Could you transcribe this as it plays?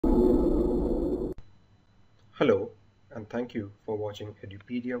Hello, and thank you for watching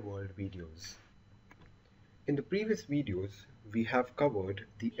Edupedia World videos. In the previous videos, we have covered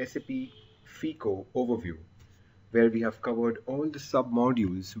the SAP FICO overview, where we have covered all the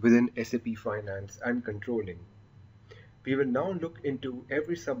sub-modules within SAP Finance and Controlling. We will now look into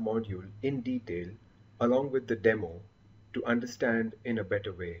every sub-module in detail along with the demo to understand in a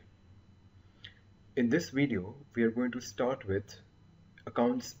better way. In this video, we are going to start with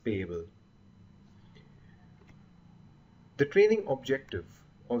Accounts Payable. The training objective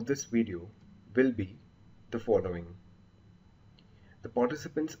of this video will be the following. The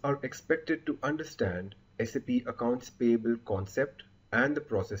participants are expected to understand SAP Accounts Payable concept and the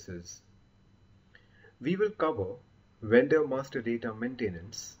processes. We will cover vendor master data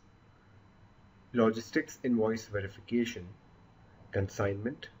maintenance, logistics invoice verification,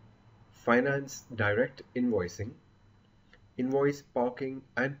 consignment, finance direct invoicing, invoice parking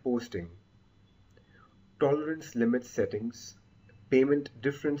and posting, tolerance limit settings, payment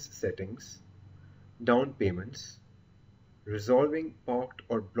difference settings, down payments, resolving parked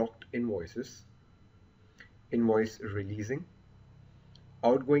or blocked invoices, invoice releasing,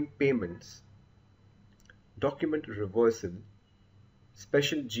 outgoing payments, document reversal,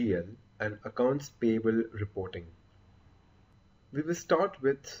 special GL, and accounts payable reporting. We will start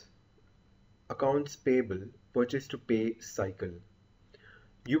with accounts payable purchase to pay cycle.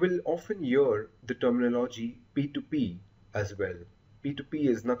 You will often hear the terminology P2P as well. P2P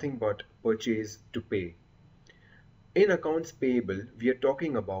is nothing but purchase to pay. In accounts payable, we are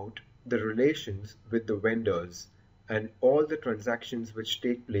talking about the relations with the vendors and all the transactions which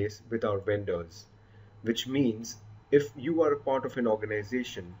take place with our vendors, which means if you are a part of an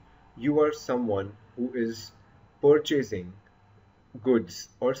organization, you are someone who is purchasing goods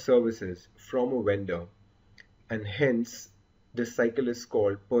or services from a vendor, and hence the cycle is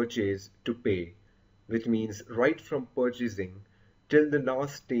called purchase to pay, which means right from purchasing till the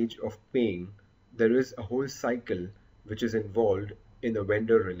last stage of paying, there is a whole cycle which is involved in a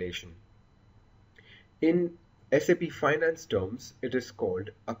vendor relation. In SAP Finance terms, it is called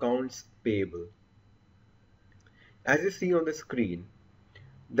accounts payable. As you see on the screen,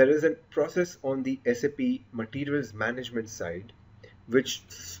 there is a process on the SAP materials management side which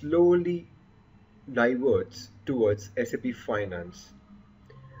slowly diverts towards SAP Finance.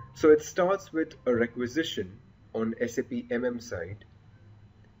 So it starts with a requisition on SAP MM side,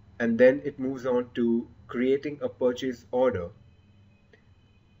 and then it moves on to creating a purchase order,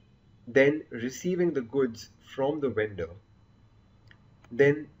 then receiving the goods from the vendor,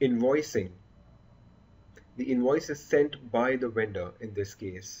 then invoicing. The invoice is sent by the vendor in this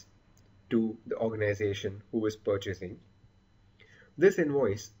case to the organization who is purchasing. This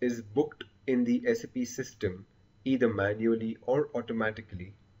invoice is booked in the SAP system either manually or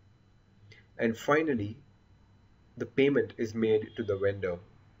automatically. And finally, the payment is made to the vendor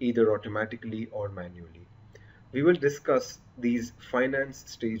either automatically or manually. We will discuss these finance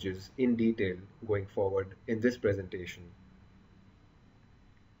stages in detail going forward in this presentation.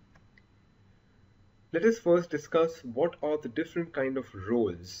 Let us first discuss what are the different kind of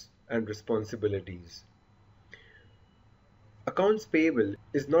roles and responsibilities. Accounts payable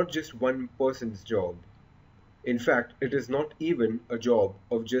is not just one person's job. In fact, it is not even a job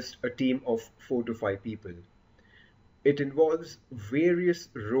of just a team of 4 to 5 people. It involves various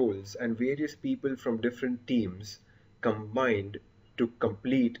roles and various people from different teams combined to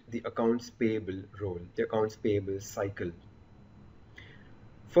complete the accounts payable role, the accounts payable cycle.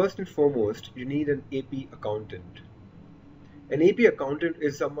 First and foremost, you need an AP accountant. An AP accountant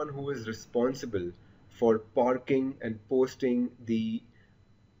is someone who is responsible for parking and posting the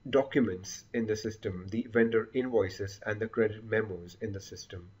documents in the system, the vendor invoices and the credit memos in the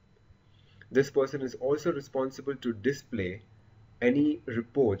system. This person is also responsible to display any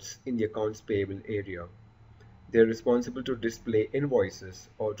reports in the accounts payable area. They're responsible to display invoices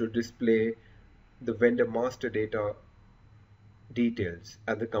or to display the vendor master data details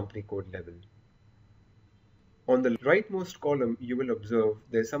at the company code level. On the rightmost column, you will observe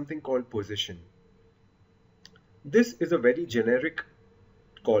there's something called position. This is a very generic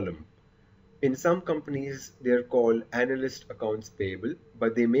column. In some companies, they're called analyst accounts payable,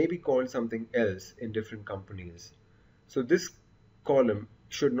 but they may be called something else in different companies. So this column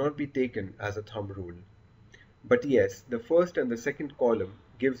should not be taken as a thumb rule. But yes, the first and the second column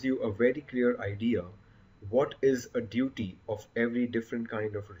gives you a very clear idea what is a duty of every different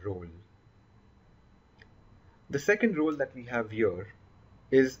kind of role. The second role that we have here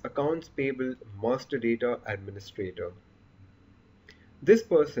is accounts payable master data administrator. This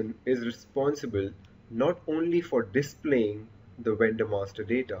person is responsible not only for displaying the vendor master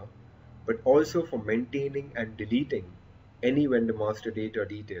data, but also for maintaining and deleting any vendor master data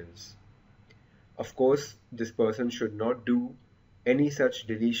details. Of course, this person should not do any such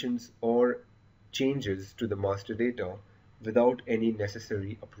deletions or changes to the master data without any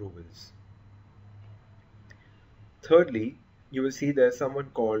necessary approvals. Thirdly, you will see there's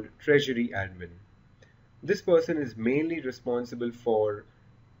someone called Treasury Admin. This person is mainly responsible for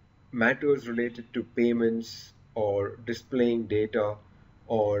matters related to payments or displaying data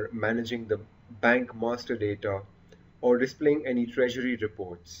or managing the bank master data or displaying any treasury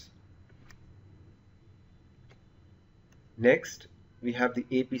reports. Next, we have the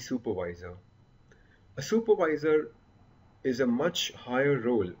AP supervisor. A supervisor is a much higher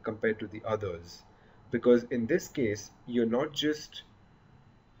role compared to the others because in this case, you're not just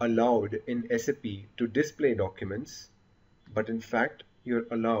allowed in SAP to display documents, but in fact, you're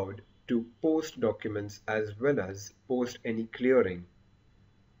allowed to post documents as well as post any clearing.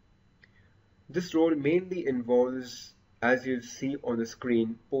 This role mainly involves, as you see on the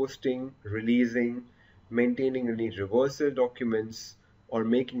screen, posting, releasing, maintaining any reversal documents, or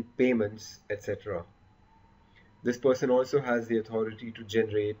making payments, etc. This person also has the authority to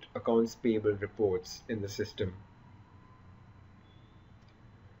generate accounts payable reports in the system.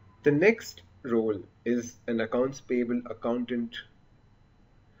 The next role is an accounts payable accountant.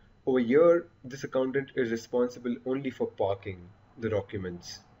 Over here, this accountant is responsible only for parking the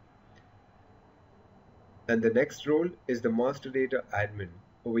documents. And the next role is the master data admin.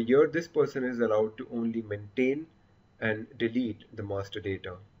 Over here, this person is allowed to only maintain and delete the master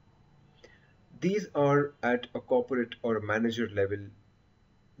data. These are at a corporate or a manager level,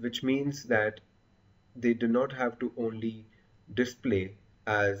 which means that they do not have to only display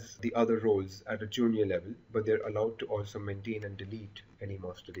as the other roles at a junior level, but they're allowed to also maintain and delete any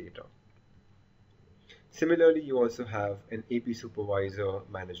master data. Similarly, you also have an AP supervisor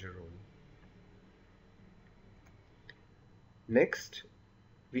manager role. Next,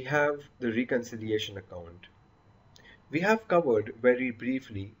 we have the reconciliation account. We have covered very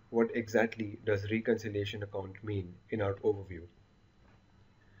briefly what exactly does reconciliation account mean in our overview.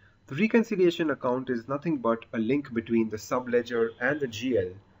 The reconciliation account is nothing but a link between the subledger and the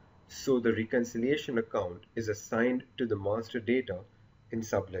GL, so the reconciliation account is assigned to the master data in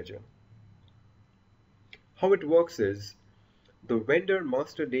subledger. How it works is the vendor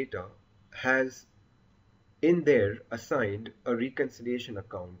master data has in there assigned a reconciliation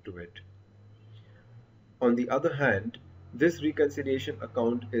account to it. On the other hand, this reconciliation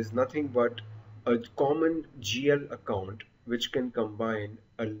account is nothing but a common GL account which can combine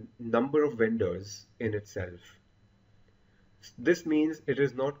a number of vendors in itself. This means it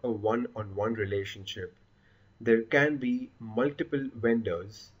is not a one-on-one relationship. There can be multiple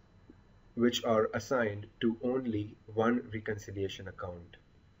vendors which are assigned to only one reconciliation account.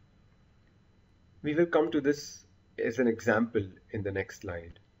 We will come to this as an example in the next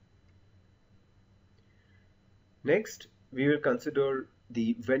slide. Next, we will consider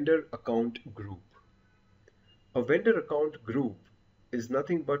the vendor account group. A vendor account group is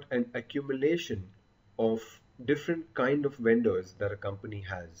nothing but an accumulation of different kind of vendors that a company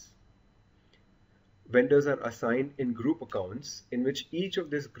has. Vendors are assigned in group accounts in which each of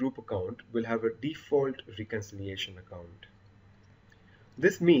this group account will have a default reconciliation account.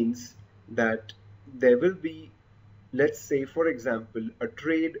 This means that there will be, let's say for example, a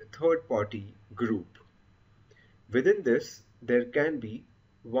trade third party group. Within this, there can be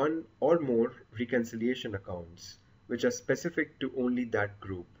one or more reconciliation accounts which are specific to only that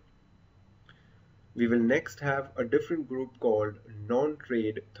group. We will next have a different group called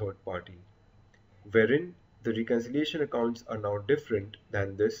non-trade third party, wherein the reconciliation accounts are now different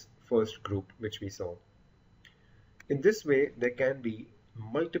than this first group which we saw. In this way, there can be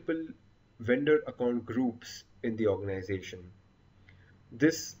multiple vendor account groups in the organization.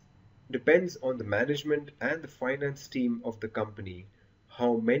 This depends on the management and the finance team of the company,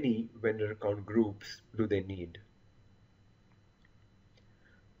 how many vendor account groups do they need.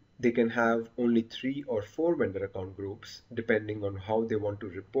 They can have only 3 or 4 vendor account groups depending on how they want to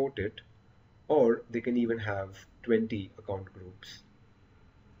report it, or they can even have 20 account groups.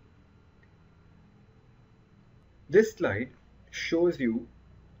 This slide shows you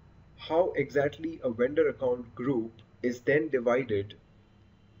how exactly a vendor account group is then divided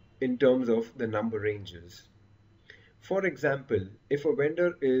in terms of the number ranges. For example, if a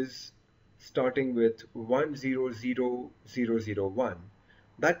vendor is starting with 100001,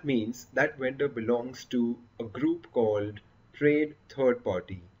 that means that vendor belongs to a group called Trade Third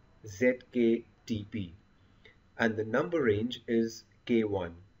Party, ZKTP, and the number range is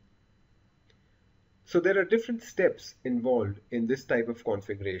K1. So there are different steps involved in this type of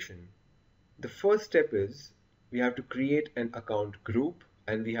configuration. The first step is we have to create an account group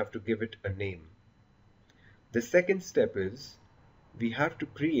and we have to give it a name. The second step is we have to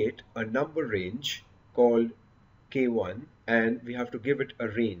create a number range called K1 and we have to give it a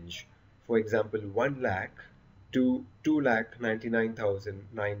range. For example, 1 lakh to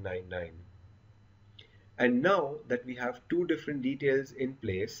 2,99,999. And now that we have two different details in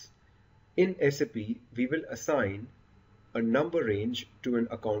place, in SAP we will assign a number range to an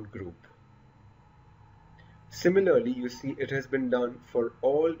account group. Similarly, you see it has been done for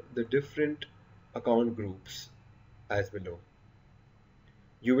all the different account groups as below.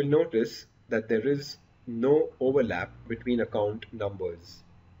 You will notice that there is no overlap between account numbers.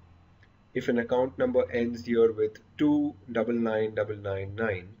 If an account number ends here with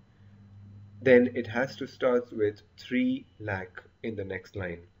 2,99,999, then it has to start with 3 lakh in the next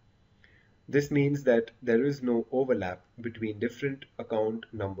line. This means that there is no overlap between different account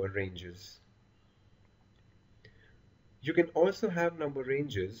number ranges. You can also have number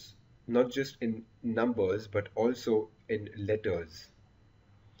ranges not just in numbers but also in letters.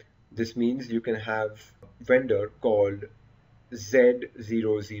 This means you can have a vendor called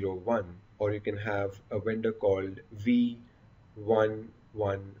Z001 or you can have a vendor called V112.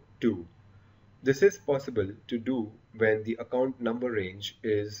 This is possible to do when the account number range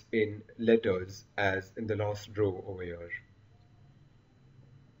is in letters as in the last row over here.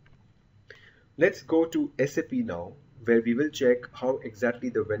 Let's go to SAP now, where we will check how exactly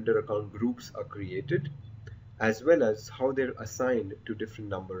the vendor account groups are created, as well as how they're assigned to different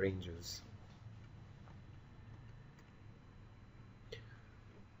number ranges.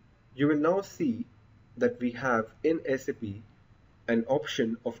 You will now see that we have in SAP an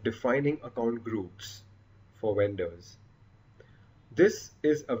option of defining account groups for vendors. This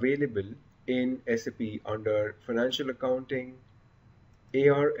is available in SAP under Financial Accounting,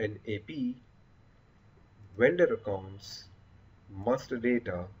 AR and AP, Vendor Accounts, Master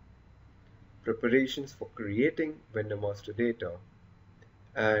Data, Preparations for creating Vendor Master Data,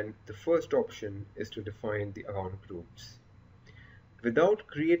 and the first option is to define the account groups. Without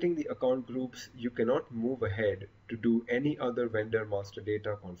creating the account groups, you cannot move ahead to do any other vendor master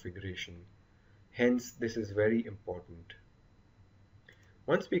data configuration. Hence, this is very important.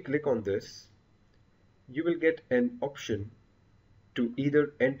 Once we click on this, you will get an option to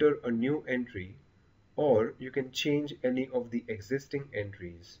either enter a new entry or you can change any of the existing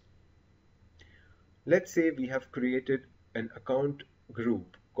entries. Let's say we have created an account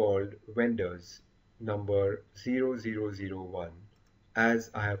group called vendors number 0001 as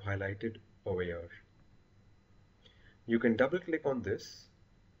I have highlighted over here. You can double click on this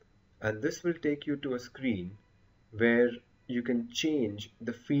and this will take you to a screen where you can change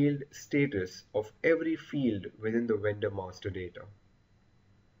the field status of every field within the vendor master data.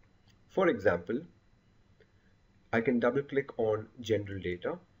 For example, I can double click on general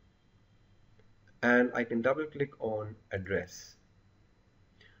data and I can double click on address.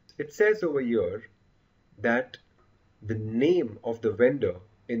 It says over here that the name of the vendor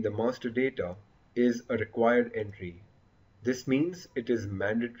in the master data is a required entry. This means it is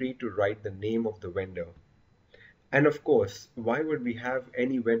mandatory to write the name of the vendor. And of course, why would we have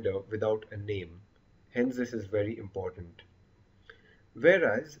any vendor without a name? Hence, this is very important.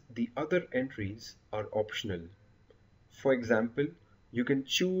 Whereas the other entries are optional. For example, you can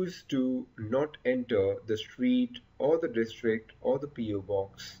choose to not enter the street or the district or the PO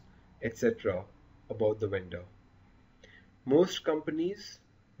box, etc. about the vendor. Most companies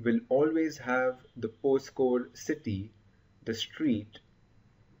will always have the postcode city, the street,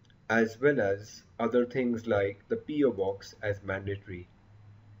 as well as other things like the PO box as mandatory.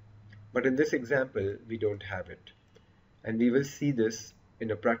 But in this example, we don't have it. And we will see this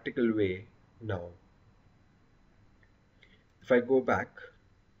in a practical way now. If I go back,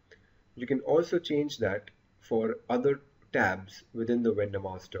 you can also change that for other tabs within the vendor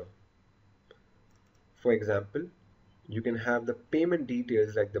master. For example, you can have the payment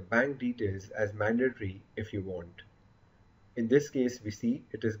details like the bank details as mandatory if you want. In this case, we see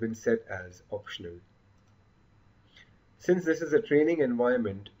it has been set as optional. Since this is a training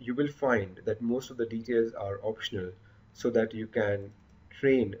environment, you will find that most of the details are optional so that you can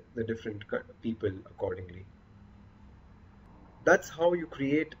train the different people accordingly. That's how you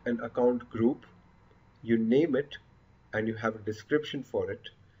create an account group. You name it and you have a description for it,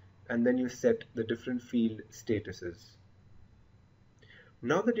 and then you set the different field statuses.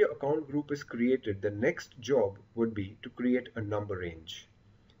 Now that your account group is created, the next job would be to create a number range,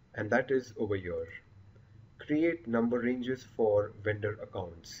 and that is over here. Create number ranges for vendor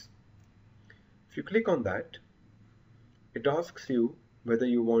accounts. If you click on that, it asks you whether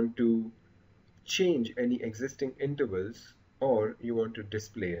you want to change any existing intervals, or you want to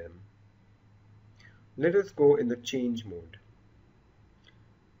display them. Let us go in the change mode.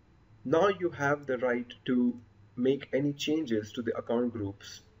 Now you have the right to make any changes to the account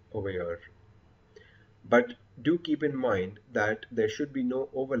groups over here. But do keep in mind that there should be no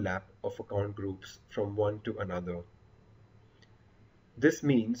overlap of account groups from one to another. This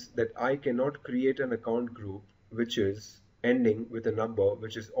means that I cannot create an account group which is ending with a number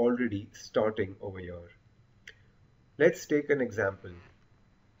which is already starting over here. Let's take an example.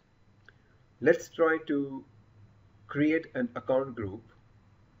 Let's try to create an account group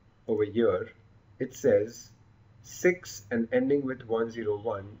over here. It says 6 and ending with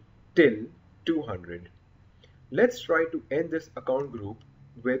 101 till 200. Let's try to end this account group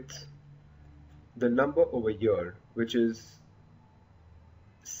with the number over here, which is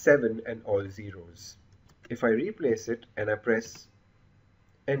 7 and all zeros. If I replace it and I press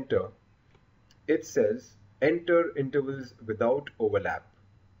enter, it says enter intervals without overlap,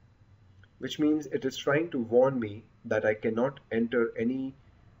 which means it is trying to warn me that I cannot enter any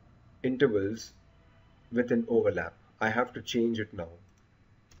intervals with an overlap. I have to change it now.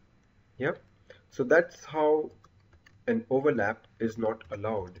 Yeah, so that's how an overlap is not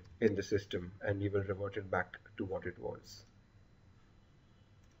allowed in the system, and we will revert it back to what it was.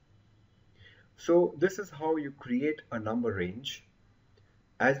 So this is how you create a number range.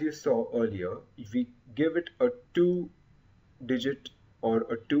 As you saw earlier, if we give it a 2-digit or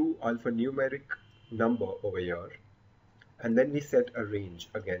a 2 alphanumeric number over here, and then we set a range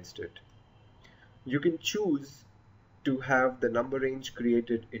against it. You can choose to have the number range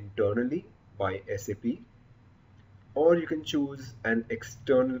created internally by SAP, or you can choose an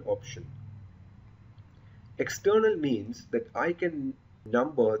external option. External means that I can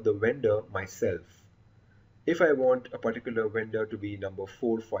number the vendor myself. If I want a particular vendor to be number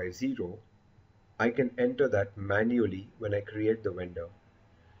 450, I can enter that manually when I create the vendor.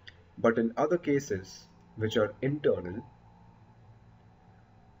 But in other cases, which are internal,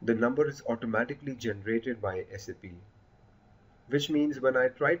 the number is automatically generated by SAP. Which means when I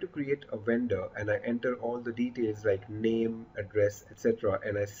try to create a vendor and I enter all the details like name, address, etc.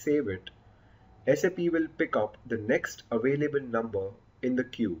 and I save it, SAP will pick up the next available number in the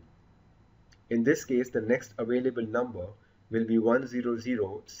queue. In this case, the next available number will be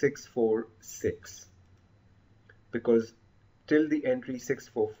 100646, because till the entry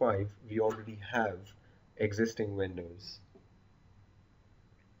 645 we already have existing vendors.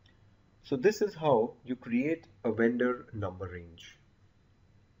 So this is how you create a vendor number range.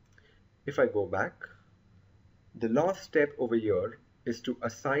 If I go back, the last step over here is to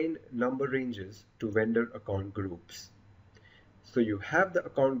assign number ranges to vendor account groups. So you have the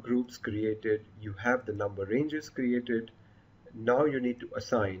account groups created, you have the number ranges created. Now you need to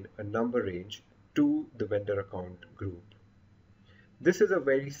assign a number range to the vendor account group. This is a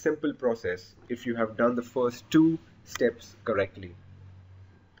very simple process if you have done the first 2 steps correctly.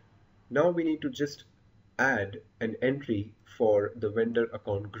 Now we need to just add an entry for the vendor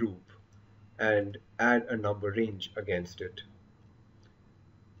account group and add a number range against it.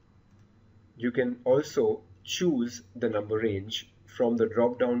 You can also choose the number range from the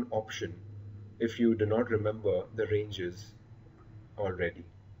drop-down option if you do not remember the ranges already.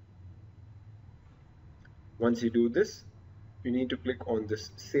 Once you do this, you need to click on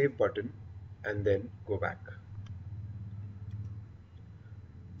this save button and then go back.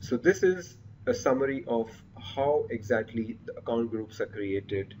 So this is a summary of how exactly the account groups are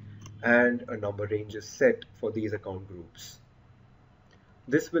created and a number range is set for these account groups.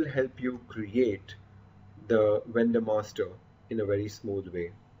 This will help you create the vendor master in a very smooth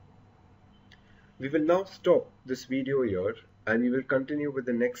way. We will now stop this video here and we will continue with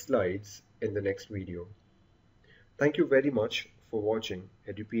the next slides in the next video. Thank you very much for watching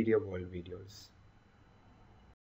Edupedia World videos.